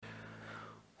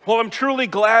Well, I'm truly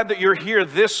glad that you're here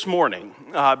this morning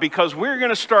because we're going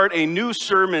to start a new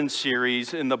sermon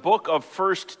series in the book of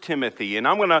 1 Timothy. And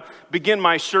I'm going to begin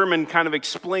my sermon kind of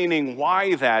explaining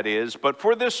why that is. But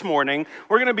for this morning,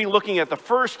 we're going to be looking at the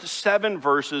first 7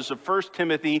 verses of 1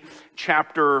 Timothy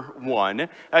chapter 1.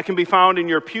 That can be found in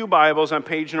your pew Bibles on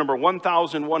page number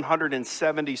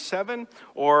 1177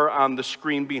 or on the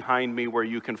screen behind me where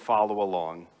you can follow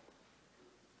along.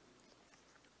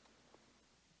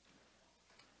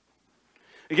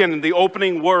 Again, the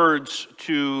opening words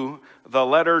to the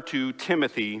letter to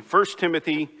Timothy, 1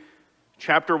 Timothy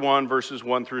chapter 1, verses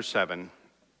 1 through 7.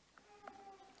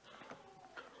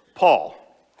 Paul,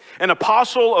 an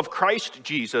apostle of Christ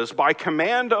Jesus, by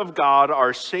command of God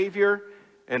our Savior,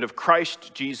 and of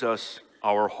Christ Jesus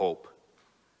our hope.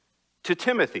 To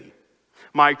Timothy,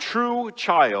 my true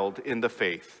child in the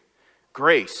faith,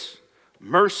 grace,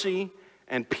 mercy,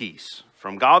 and peace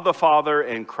from God the Father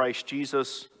and Christ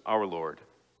Jesus our Lord.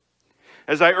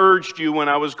 As I urged you when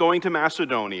I was going to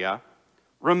Macedonia,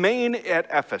 remain at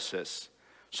Ephesus,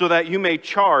 so that you may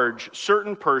charge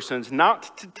certain persons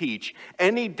not to teach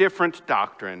any different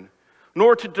doctrine,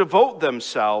 nor to devote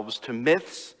themselves to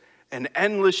myths and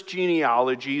endless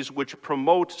genealogies which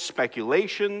promote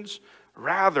speculations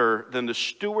rather than the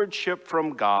stewardship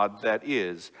from God that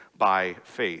is by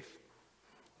faith.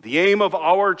 The aim of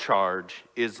our charge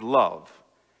is love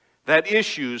that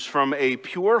issues from a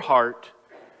pure heart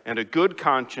and a good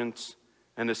conscience,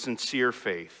 and a sincere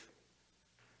faith.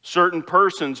 Certain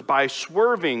persons, by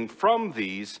swerving from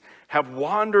these, have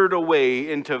wandered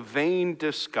away into vain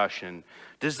discussion,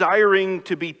 desiring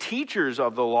to be teachers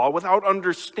of the law without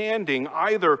understanding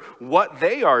either what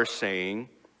they are saying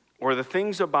or the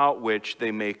things about which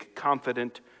they make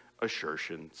confident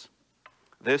assertions.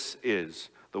 This is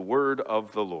the word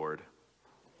of the Lord.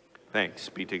 Thanks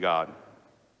be to God.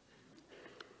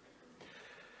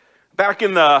 Back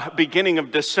in the beginning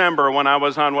of December, when I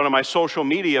was on one of my social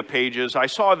media pages, I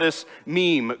saw this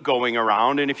meme going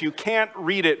around, and if you can't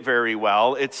read it very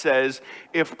well, it says,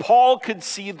 if Paul could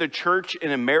see the church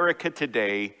in America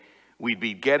today, we'd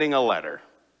be getting a letter.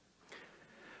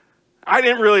 I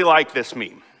didn't really like this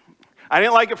meme. I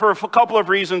didn't like it for a couple of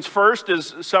reasons. First,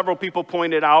 as several people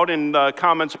pointed out in the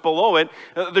comments below it,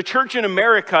 the church in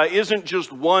America isn't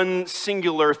just one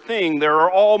singular thing. There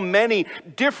are all many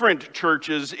different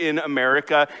churches in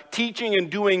America teaching and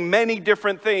doing many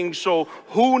different things. So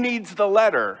who needs the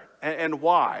letter and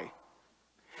why?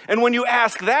 And when you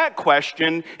ask that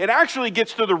question, it actually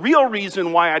gets to the real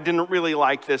reason why I didn't really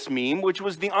like this meme, which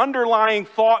was the underlying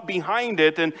thought behind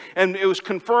it, and it was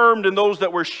confirmed in those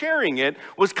that were sharing it,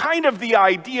 was kind of the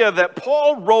idea that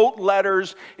Paul wrote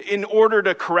letters in order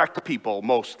to correct people,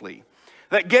 mostly.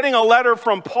 That getting a letter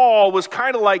from Paul was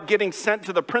kind of like getting sent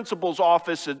to the principal's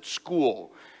office at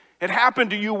school. It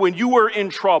happened to you when you were in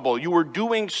trouble. You were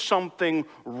doing something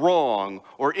wrong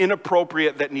or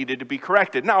inappropriate that needed to be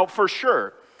corrected. Now, for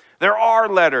sure, there are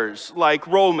letters like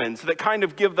Romans that kind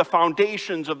of give the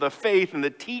foundations of the faith and the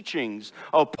teachings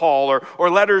of Paul, or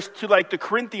letters to like the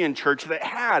Corinthian church that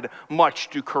had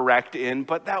much to correct in,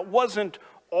 but that wasn't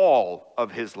all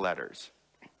of his letters.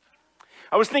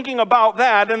 I was thinking about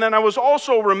that, and then I was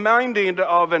also reminded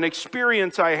of an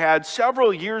experience I had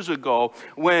several years ago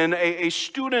when a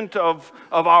student of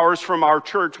ours from our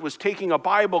church was taking a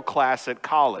Bible class at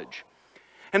college.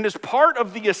 And as part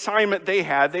of the assignment they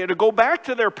had to go back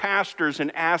to their pastors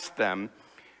and ask them,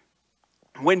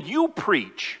 when you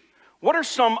preach, what are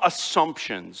some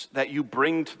assumptions that you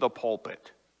bring to the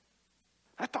pulpit?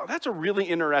 I thought that's a really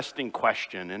interesting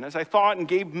question. And as I thought and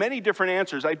gave many different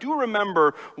answers, I do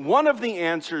remember one of the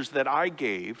answers that I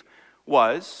gave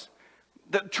was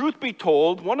that, truth be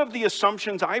told, one of the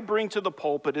assumptions I bring to the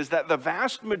pulpit is that the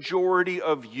vast majority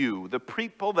of you, the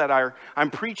people that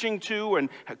I'm preaching to and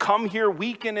come here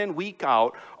week in and week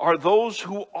out, are those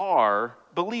who are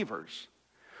believers.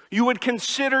 You would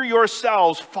consider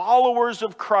yourselves followers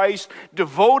of Christ,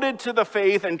 devoted to the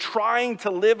faith and trying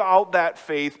to live out that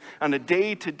faith on a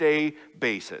day-to-day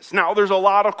basis. Now, there's a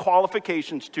lot of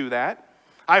qualifications to that.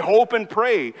 I hope and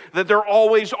pray that there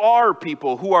always are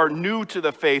people who are new to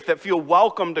the faith that feel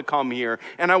welcome to come here.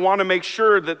 And I want to make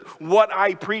sure that what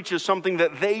I preach is something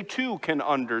that they too can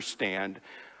understand.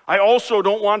 I also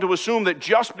don't want to assume that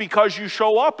just because you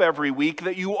show up every week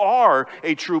that you are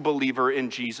a true believer in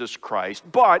Jesus Christ.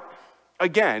 But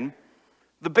again,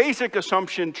 the basic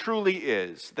assumption truly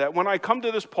is that when I come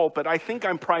to this pulpit, I think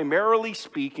I'm primarily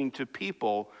speaking to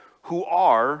people who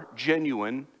are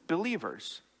genuine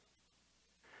believers.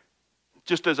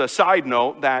 Just as a side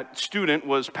note, that student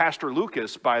was Pastor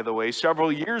Lucas, by the way,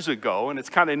 several years ago, and it's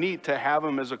kind of neat to have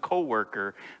him as a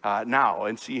coworker now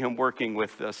and see him working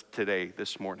with us today,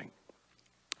 this morning.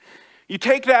 You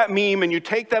take that meme and you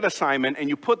take that assignment and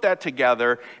you put that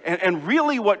together, and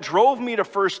really what drove me to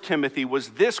 1 Timothy was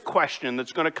this question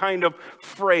that's going to kind of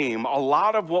frame a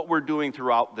lot of what we're doing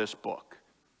throughout this book.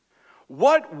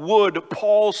 What would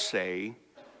Paul say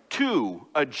to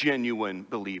a genuine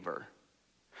believer?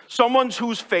 Someone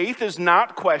whose faith is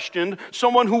not questioned,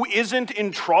 someone who isn't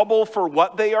in trouble for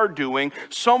what they are doing,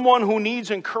 someone who needs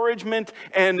encouragement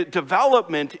and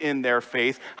development in their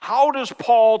faith. How does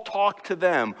Paul talk to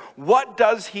them? What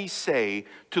does he say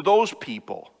to those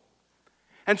people?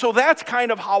 And so that's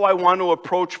kind of how I want to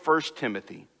approach 1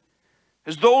 Timothy.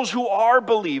 As those who are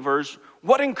believers,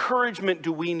 what encouragement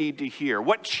do we need to hear?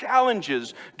 What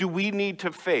challenges do we need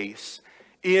to face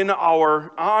in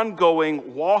our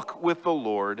ongoing walk with the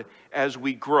Lord as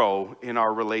we grow in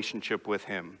our relationship with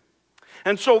Him?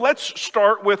 And so let's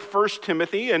start with 1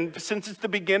 Timothy, and since it's the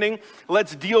beginning,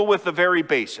 let's deal with the very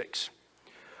basics.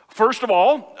 First of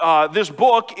all, this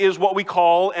book is what we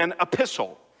call an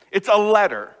epistle. It's a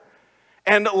letter.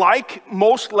 And like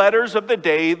most letters of the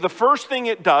day, the first thing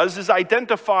it does is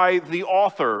identify the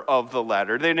author of the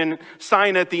letter. They didn't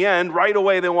sign at the end. Right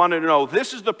away, they wanted to know,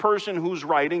 this is the person who's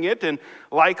writing it. And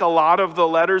like a lot of the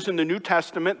letters in the New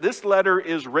Testament, this letter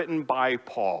is written by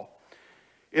Paul.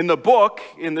 In the book,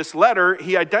 in this letter,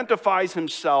 he identifies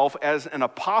himself as an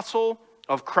apostle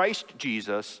of Christ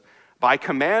Jesus by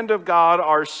command of God,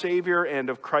 our Savior,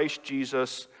 and of Christ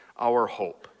Jesus, our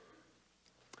hope.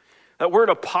 That word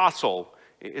apostle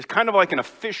is kind of like an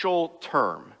official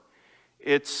term.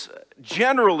 It's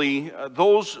generally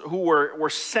those who were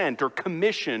sent or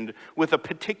commissioned with a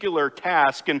particular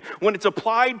task. And when it's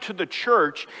applied to the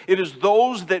church, it is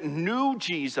those that knew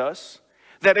Jesus,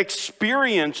 that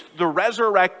experienced the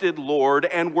resurrected Lord,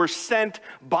 and were sent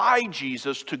by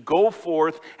Jesus to go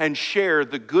forth and share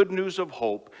the good news of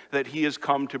hope that He has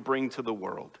come to bring to the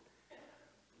world.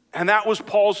 And that was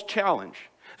Paul's challenge.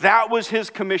 That was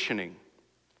his commissioning.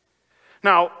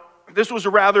 Now, this was a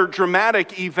rather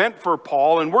dramatic event for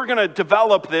Paul, and we're going to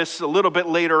develop this a little bit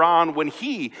later on when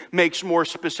he makes more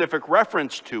specific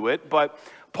reference to it, but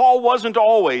Paul wasn't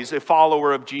always a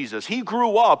follower of Jesus. He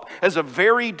grew up as a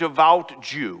very devout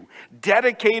Jew,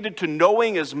 dedicated to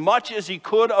knowing as much as he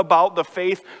could about the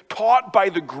faith taught by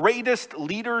the greatest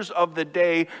leaders of the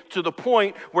day, to the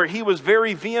point where he was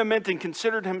very vehement and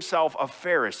considered himself a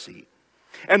Pharisee.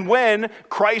 And when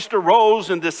Christ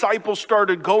arose and disciples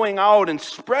started going out and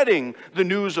spreading the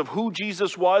news of who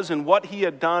Jesus was and what He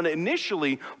had done,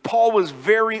 initially, Paul was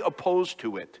very opposed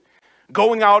to it.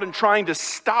 Going out and trying to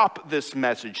stop this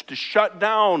message, to shut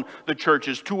down the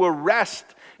churches, to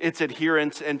arrest its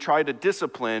adherents and try to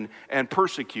discipline and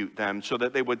persecute them so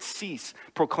that they would cease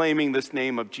proclaiming this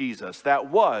name of Jesus. That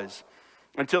was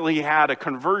until he had a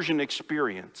conversion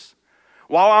experience.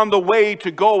 While on the way to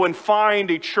go and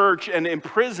find a church and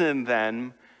imprison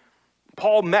them,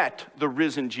 Paul met the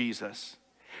risen Jesus.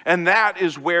 And that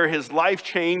is where his life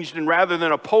changed, and rather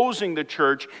than opposing the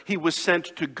church, he was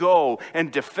sent to go and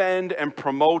defend and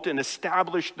promote and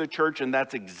establish the church, and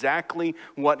that's exactly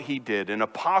what he did. An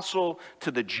apostle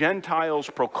to the Gentiles,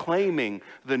 proclaiming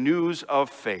the news of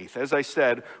faith. As I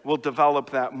said, we'll develop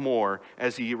that more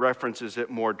as he references it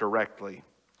more directly.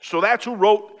 So that's who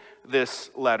wrote this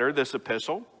letter, this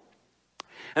epistle.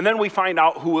 And then we find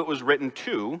out who it was written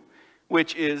to,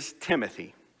 which is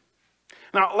Timothy.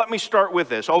 Now, let me start with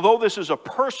this. Although this is a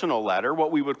personal letter,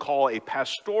 what we would call a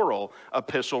pastoral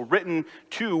epistle written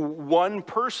to one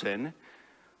person,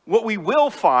 what we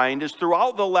will find is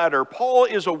throughout the letter, Paul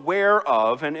is aware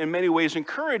of, and in many ways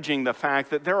encouraging the fact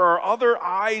that there are other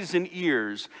eyes and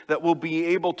ears that will be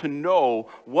able to know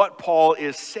what Paul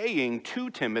is saying to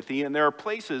Timothy, and there are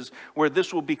places where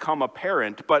this will become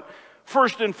apparent. But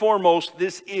first and foremost,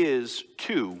 this is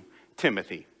to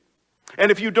Timothy. And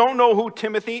if you don't know who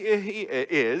Timothy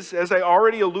is, as I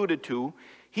already alluded to,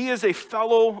 he is a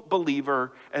fellow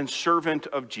believer and servant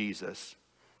of Jesus.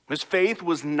 His faith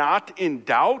was not in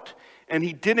doubt, and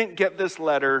he didn't get this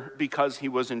letter because he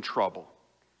was in trouble.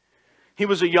 He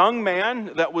was a young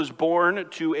man that was born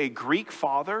to a Greek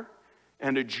father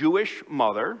and a Jewish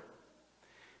mother.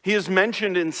 He is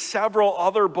mentioned in several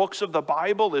other books of the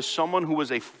Bible as someone who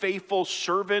was a faithful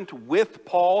servant with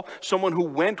Paul, someone who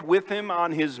went with him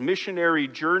on his missionary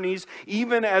journeys,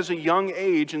 even as a young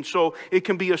age. And so it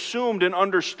can be assumed and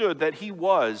understood that he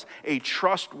was a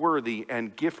trustworthy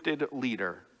and gifted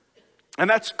leader. And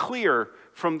that's clear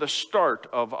from the start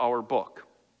of our book.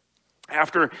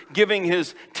 After giving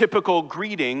his typical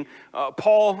greeting,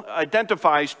 Paul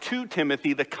identifies to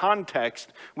Timothy the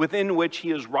context within which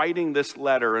he is writing this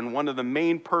letter and one of the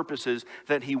main purposes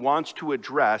that he wants to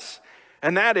address.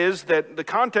 And that is that the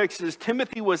context is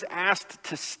Timothy was asked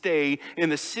to stay in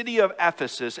the city of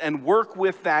Ephesus and work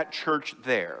with that church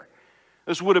there.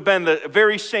 This would have been the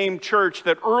very same church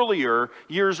that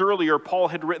years earlier, Paul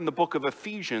had written the book of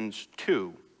Ephesians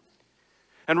to.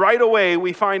 And right away,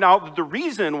 we find out that the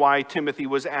reason why Timothy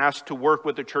was asked to work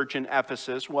with the church in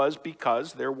Ephesus was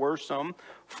because there were some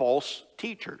false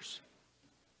teachers.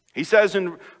 He says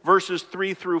in verses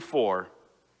 3 through 4,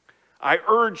 I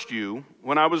urged you,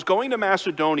 when I was going to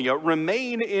Macedonia,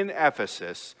 remain in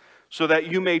Ephesus, so that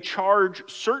you may charge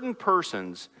certain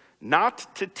persons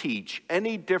not to teach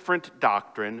any different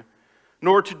doctrine,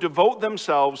 nor to devote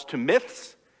themselves to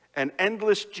myths and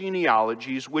endless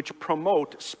genealogies which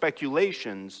promote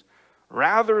speculations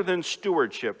rather than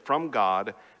stewardship from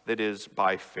God that is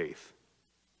by faith.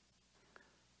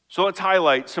 So let's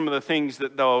highlight some of the things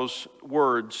that those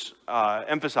words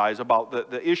emphasize about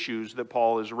the issues that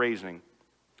Paul is raising.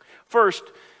 First,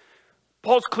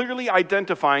 Paul's clearly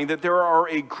identifying that there are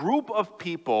a group of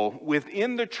people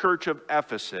within the church of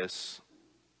Ephesus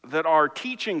that are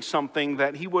teaching something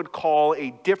that he would call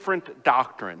a different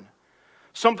doctrine.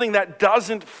 Something that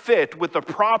doesn't fit with the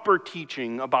proper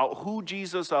teaching about who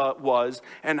Jesus was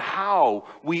and how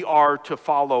we are to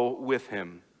follow with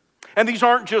him. And these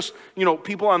aren't just,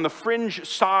 people on the fringe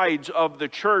sides of the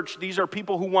church. These are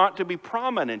people who want to be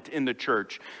prominent in the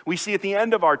church. We see at the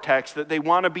end of our text that they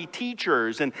want to be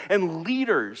teachers and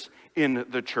leaders in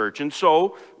the church. And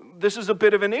so this is a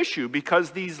bit of an issue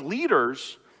because these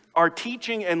leaders are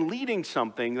teaching and leading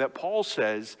something that Paul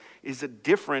says is a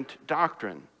different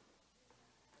doctrine.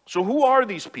 So who are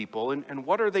these people and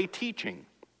what are they teaching?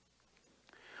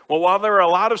 Well, while there are a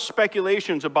lot of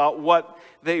speculations about what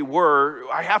they were,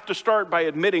 I have to start by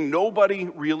admitting nobody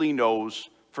really knows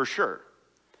for sure.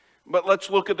 But let's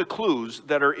look at the clues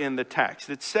that are in the text.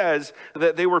 It says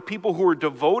that they were people who were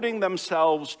devoting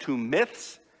themselves to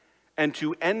myths and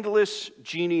to endless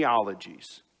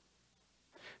genealogies.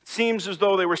 It seems as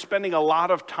though they were spending a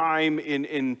lot of time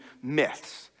in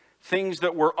myths, things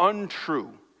that were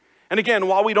untrue. And again,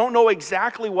 while we don't know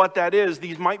exactly what that is,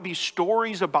 these might be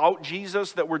stories about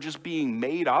Jesus that were just being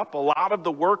made up. A lot of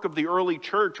the work of the early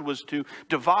church was to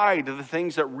divide the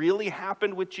things that really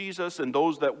happened with Jesus and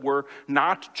those that were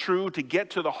not true to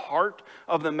get to the heart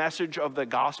of the message of the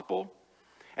gospel.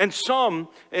 And some,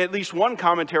 at least one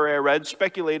commentary I read,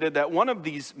 speculated that one of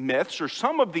these myths, or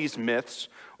some of these myths,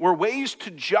 were ways to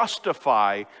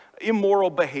justify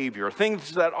immoral behavior,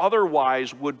 things that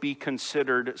otherwise would be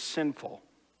considered sinful.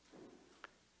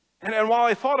 And while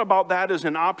I thought about that as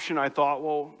an option, I thought,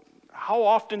 well, how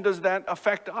often does that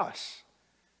affect us?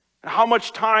 How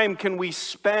much time can we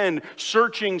spend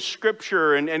searching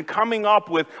Scripture and coming up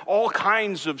with all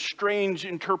kinds of strange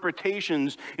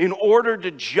interpretations in order to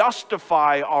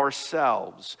justify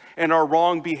ourselves and our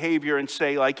wrong behavior and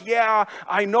say, like, yeah,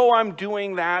 I know I'm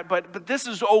doing that, but this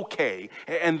is okay,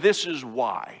 and this is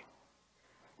why.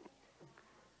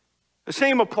 The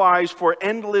same applies for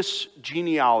endless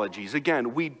genealogies.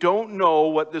 Again, we don't know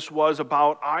what this was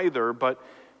about either, but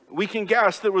we can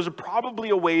guess there was probably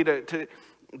a way to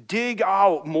dig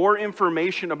out more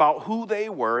information about who they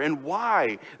were and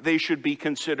why they should be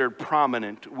considered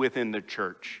prominent within the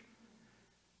church.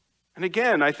 And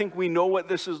again, I think we know what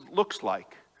this looks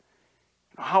like.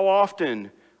 How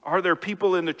often are there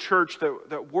people in the church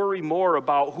that worry more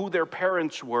about who their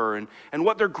parents were and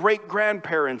what their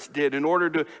great-grandparents did in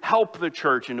order to help the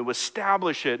church and to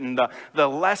establish it, and the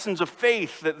lessons of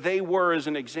faith that they were as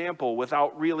an example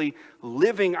without really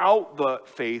living out the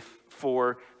faith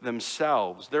for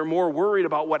themselves? They're more worried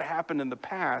about what happened in the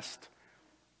past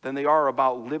than they are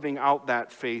about living out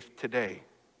that faith today.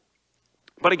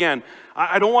 But again,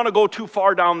 I don't want to go too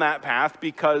far down that path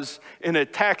because in a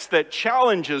text that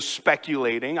challenges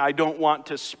speculating, I don't want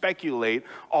to speculate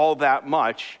all that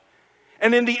much.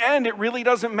 And in the end, it really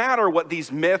doesn't matter what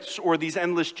these myths or these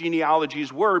endless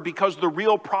genealogies were, because the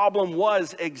real problem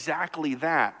was exactly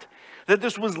that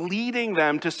this was leading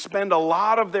them to spend a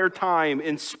lot of their time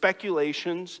in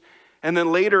speculations, and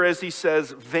then later, as he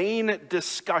says, vain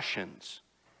discussions.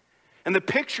 And the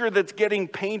picture that's getting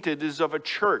painted is of a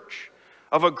church,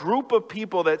 of a group of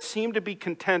people that seem to be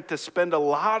content to spend a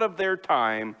lot of their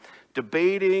time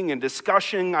debating and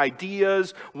discussing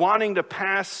ideas, wanting to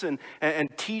pass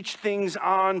and teach things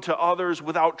on to others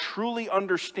without truly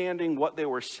understanding what they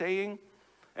were saying,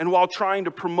 and while trying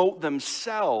to promote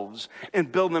themselves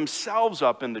and build themselves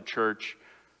up in the church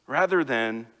rather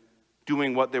than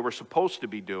doing what they were supposed to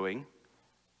be doing.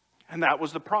 And that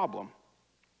was the problem.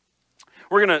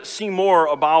 We're going to see more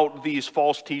about these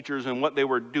false teachers and what they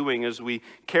were doing as we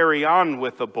carry on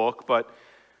with the book, but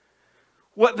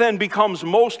what then becomes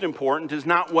most important is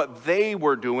not what they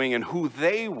were doing and who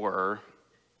they were,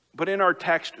 but in our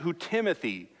text, who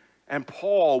Timothy and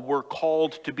Paul were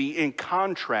called to be in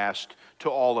contrast to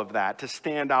all of that, to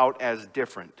stand out as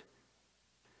different.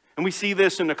 And we see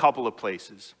this in a couple of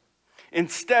places.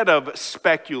 Instead of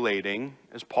speculating,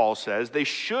 as Paul says, they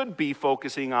should be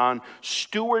focusing on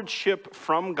stewardship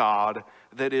from God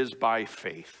that is by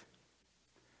faith.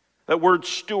 That word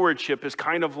stewardship is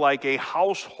kind of like a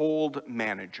household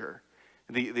manager,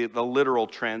 the literal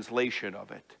translation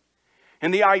of it.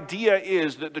 And the idea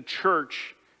is that the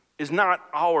church is not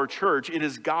our church, it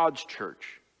is God's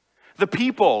church. The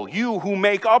people, you who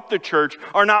make up the church,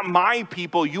 are not my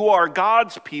people, you are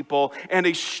God's people. And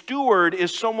a steward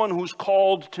is someone who's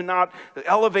called to not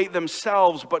elevate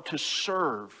themselves, but to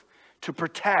serve, to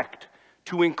protect,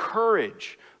 to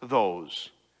encourage those.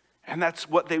 And that's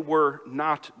what they were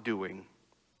not doing.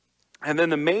 And then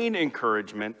the main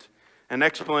encouragement, an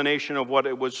explanation of what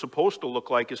it was supposed to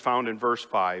look like, is found in verse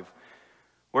 5,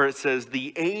 where it says,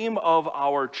 "The aim of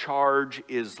our charge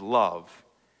is love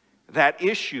that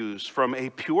issues from a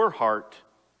pure heart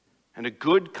and a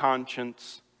good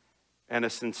conscience and a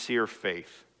sincere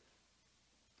faith."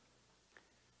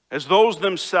 As those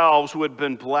themselves who had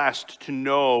been blessed to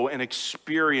know and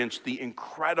experience the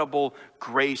incredible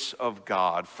grace of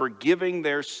God, forgiving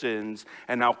their sins,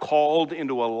 and now called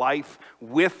into a life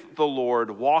with the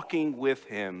Lord, walking with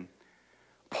Him,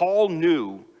 Paul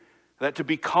knew that to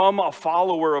become a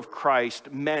follower of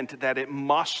Christ meant that it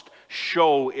must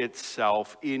show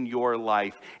itself in your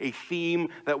life, a theme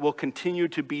that will continue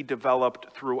to be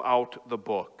developed throughout the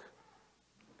book.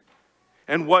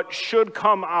 And what should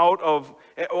come out of,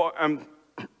 and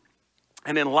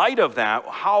in light of that,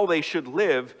 how they should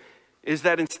live is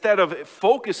that instead of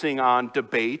focusing on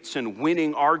debates and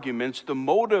winning arguments, the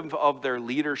motive of their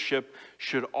leadership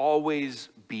should always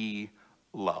be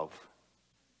love.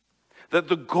 That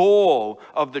the goal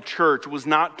of the church was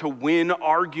not to win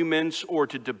arguments or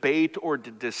to debate or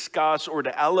to discuss or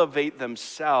to elevate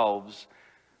themselves,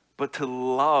 but to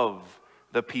love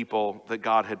the people that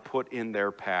God had put in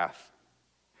their path.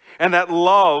 And that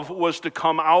love was to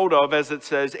come out of, as it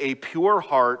says, a pure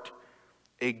heart,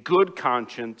 a good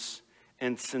conscience,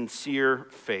 and sincere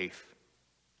faith.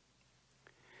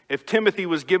 If Timothy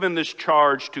was given this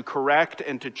charge to correct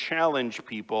and to challenge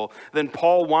people, then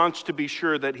Paul wants to be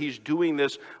sure that he's doing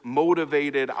this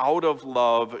motivated out of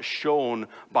love, shown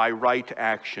by right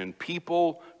action.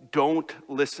 People don't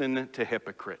listen to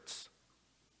hypocrites.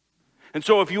 And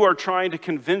so if you are trying to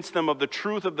convince them of the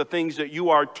truth of the things that you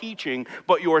are teaching,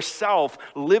 but yourself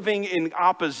living in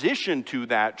opposition to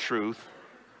that truth,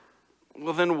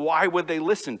 well, then why would they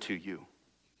listen to you?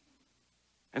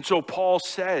 And so Paul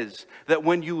says that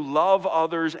when you love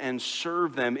others and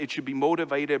serve them, it should be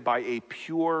motivated by a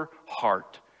pure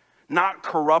heart, not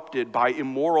corrupted by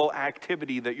immoral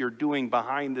activity that you're doing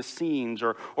behind the scenes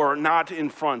or not in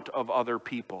front of other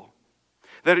people.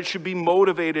 That it should be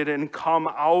motivated and come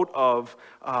out of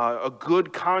a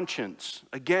good conscience.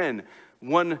 Again,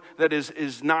 one that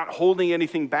is not holding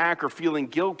anything back or feeling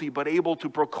guilty, but able to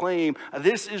proclaim,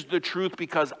 this is the truth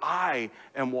because I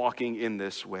am walking in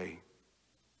this way.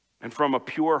 And from a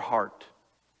pure heart.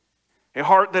 A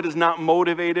heart that is not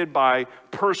motivated by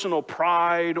personal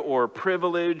pride or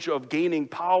privilege of gaining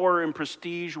power and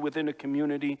prestige within a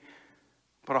community,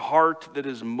 but a heart that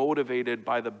is motivated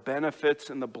by the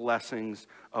benefits and the blessings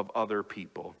of other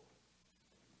people.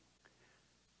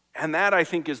 And that, I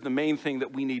think, is the main thing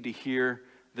that we need to hear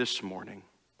this morning.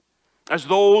 As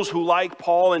those who, like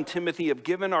Paul and Timothy, have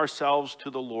given ourselves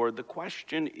to the Lord, the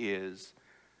question is,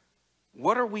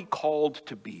 what are we called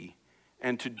to be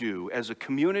and to do as a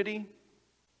community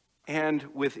and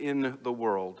within the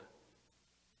world?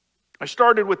 I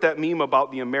started with that meme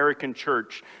about the American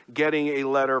church getting a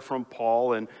letter from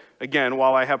Paul. And again,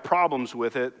 while I have problems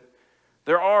with it,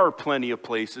 there are plenty of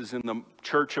places in the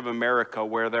Church of America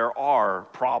where there are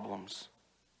problems.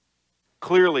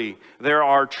 Clearly, there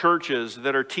are churches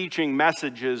that are teaching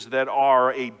messages that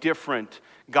are a different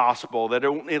gospel, that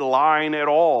don't align at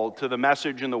all to the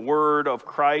message and the word of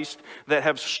Christ, that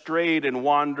have strayed and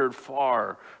wandered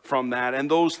far from that. And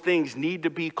those things need to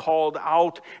be called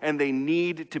out and they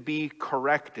need to be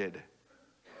corrected.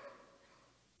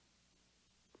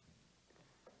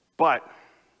 But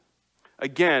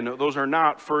again, those are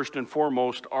not first and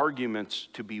foremost arguments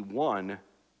to be won.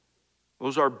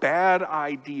 Those are bad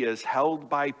ideas held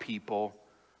by people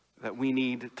that we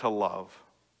need to love.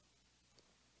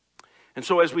 And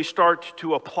so as we start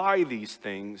to apply these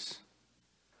things,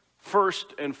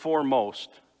 first and foremost,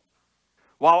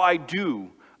 while I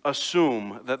do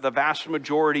assume that the vast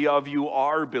majority of you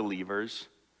are believers,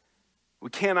 we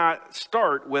cannot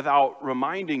start without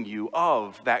reminding you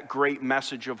of that great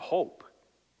message of hope.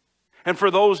 And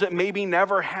for those that maybe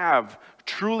never have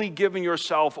truly given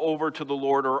yourself over to the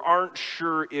Lord or aren't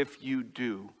sure if you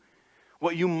do,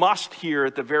 what you must hear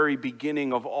at the very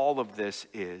beginning of all of this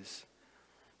is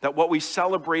that what we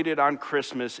celebrated on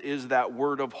Christmas is that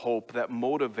word of hope that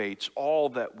motivates all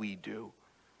that we do.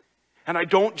 And I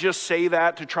don't just say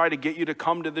that to try to get you to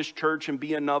come to this church and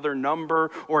be another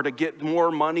number or to get more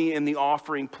money in the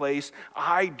offering place.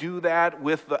 I do that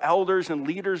with the elders and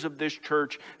leaders of this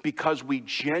church because we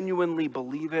genuinely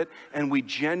believe it and we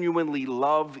genuinely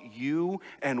love you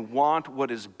and want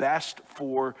what is best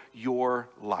for your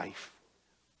life.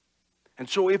 And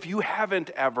so if you haven't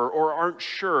ever or aren't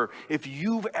sure if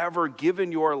you've ever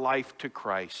given your life to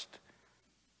Christ,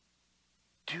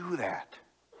 do that.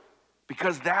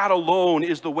 Because that alone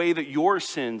is the way that your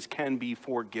sins can be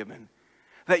forgiven.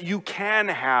 That you can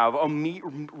have a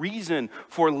reason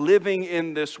for living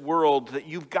in this world, that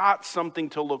you've got something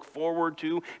to look forward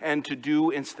to and to do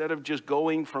instead of just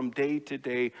going from day to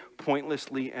day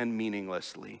pointlessly and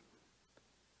meaninglessly.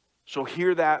 So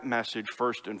hear that message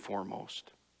first and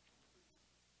foremost.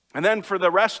 And then for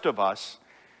the rest of us,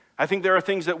 I think there are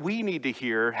things that we need to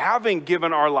hear, having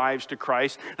given our lives to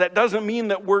Christ. That doesn't mean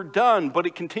that we're done, but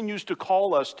it continues to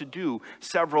call us to do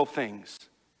several things.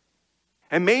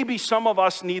 And maybe some of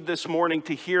us need this morning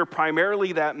to hear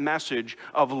primarily that message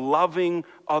of loving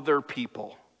other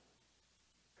people.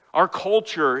 Our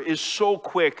culture is so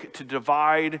quick to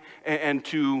divide and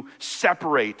to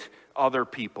separate other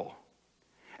people.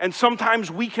 And sometimes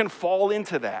we can fall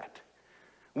into that.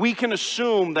 We can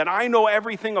assume that I know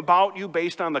everything about you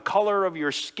based on the color of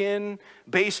your skin,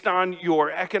 based on your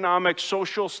economic,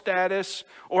 social status,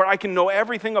 or I can know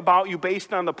everything about you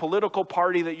based on the political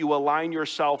party that you align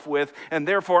yourself with, and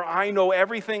therefore I know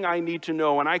everything I need to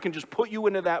know, and I can just put you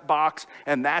into that box,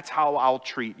 and that's how I'll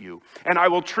treat you. And I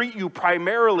will treat you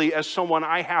primarily as someone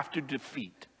I have to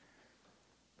defeat.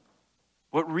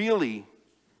 But really,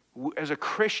 as a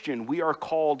Christian, we are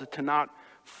called to not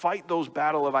fight those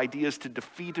battle of ideas to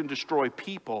defeat and destroy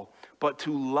people, but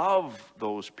to love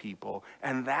those people.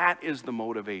 And that is the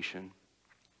motivation.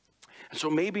 And so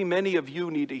maybe many of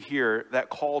you need to hear that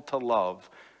call to love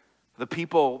the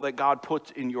people that God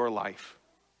puts in your life.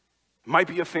 It might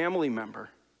be a family member.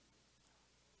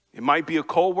 It might be a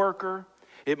coworker.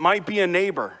 It might be a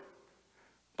neighbor.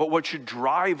 But what should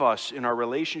drive us in our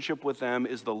relationship with them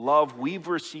is the love we've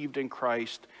received in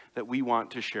Christ that we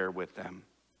want to share with them.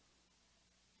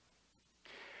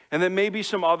 And then maybe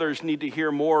some others need to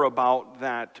hear more about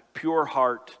that pure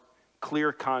heart,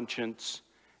 clear conscience,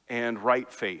 and right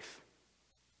faith.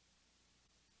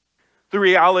 The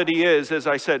reality is, as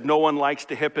I said, no one likes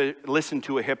to listen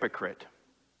to a hypocrite.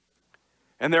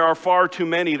 And there are far too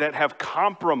many that have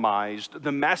compromised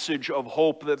the message of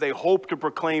hope that they hope to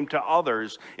proclaim to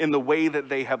others in the way that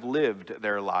they have lived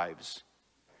their lives.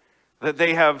 That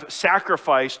they have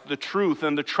sacrificed the truth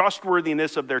and the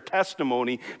trustworthiness of their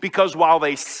testimony because while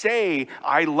they say,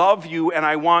 I love you and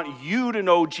I want you to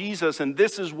know Jesus and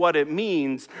this is what it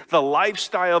means, the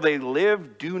lifestyle they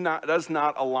live does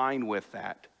not align with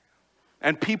that.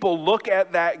 And people look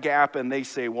at that gap and they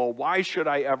say, well, why should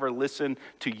I ever listen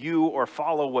to you or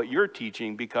follow what you're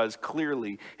teaching? Because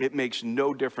clearly it makes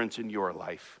no difference in your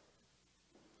life.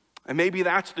 And maybe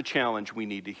that's the challenge we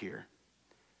need to hear.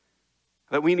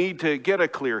 That we need to get a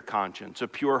clear conscience, a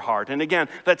pure heart. And again,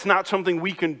 that's not something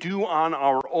we can do on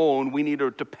our own. We need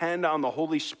to depend on the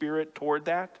Holy Spirit toward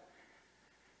that.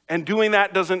 And doing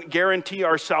that doesn't guarantee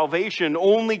our salvation.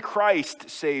 Only Christ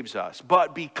saves us.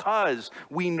 But because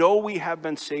we know we have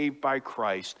been saved by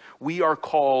Christ, we are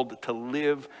called to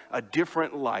live a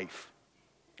different life.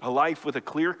 A life with a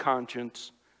clear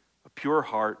conscience, a pure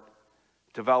heart,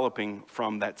 developing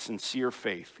from that sincere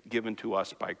faith given to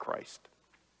us by Christ.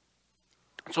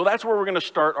 So that's where we're going to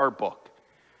start our book.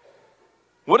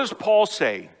 What does Paul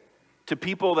say to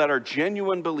people that are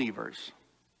genuine believers?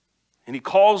 And he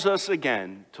calls us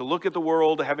again to look at the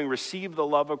world having received the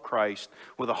love of Christ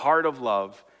with a heart of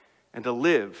love and to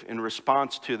live in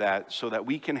response to that so that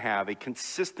we can have a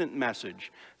consistent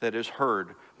message that is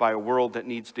heard by a world that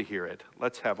needs to hear it.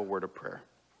 Let's have a word of prayer.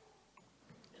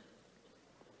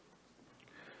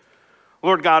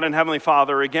 Lord God and Heavenly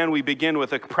Father, again we begin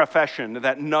with a profession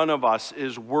that none of us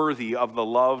is worthy of the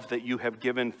love that you have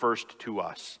given first to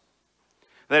us.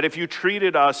 That if you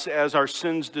treated us as our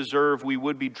sins deserve, we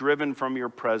would be driven from your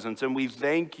presence. And we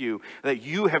thank you that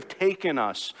you have taken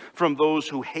us from those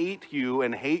who hate you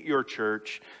and hate your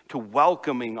church to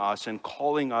welcoming us and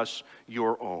calling us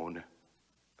your own.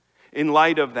 In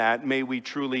light of that, may we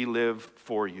truly live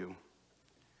for you.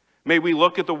 May we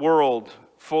look at the world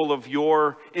full of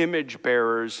your image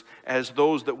bearers as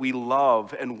those that we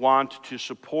love and want to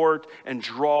support and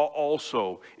draw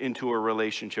also into a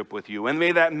relationship with you. And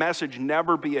may that message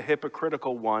never be a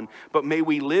hypocritical one, but may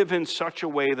we live in such a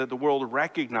way that the world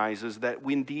recognizes that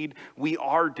indeed we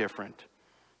are different,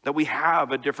 that we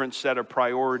have a different set of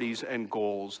priorities and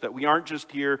goals, that we aren't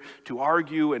just here to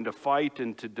argue and to fight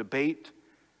and to debate,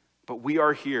 but we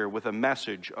are here with a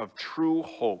message of true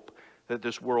hope that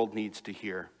this world needs to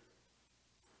hear.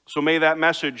 So may that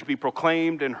message be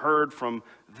proclaimed and heard from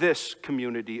this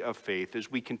community of faith as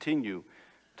we continue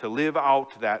to live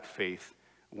out that faith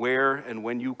where and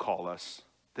when you call us.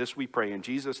 This we pray in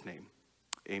Jesus' name.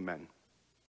 Amen.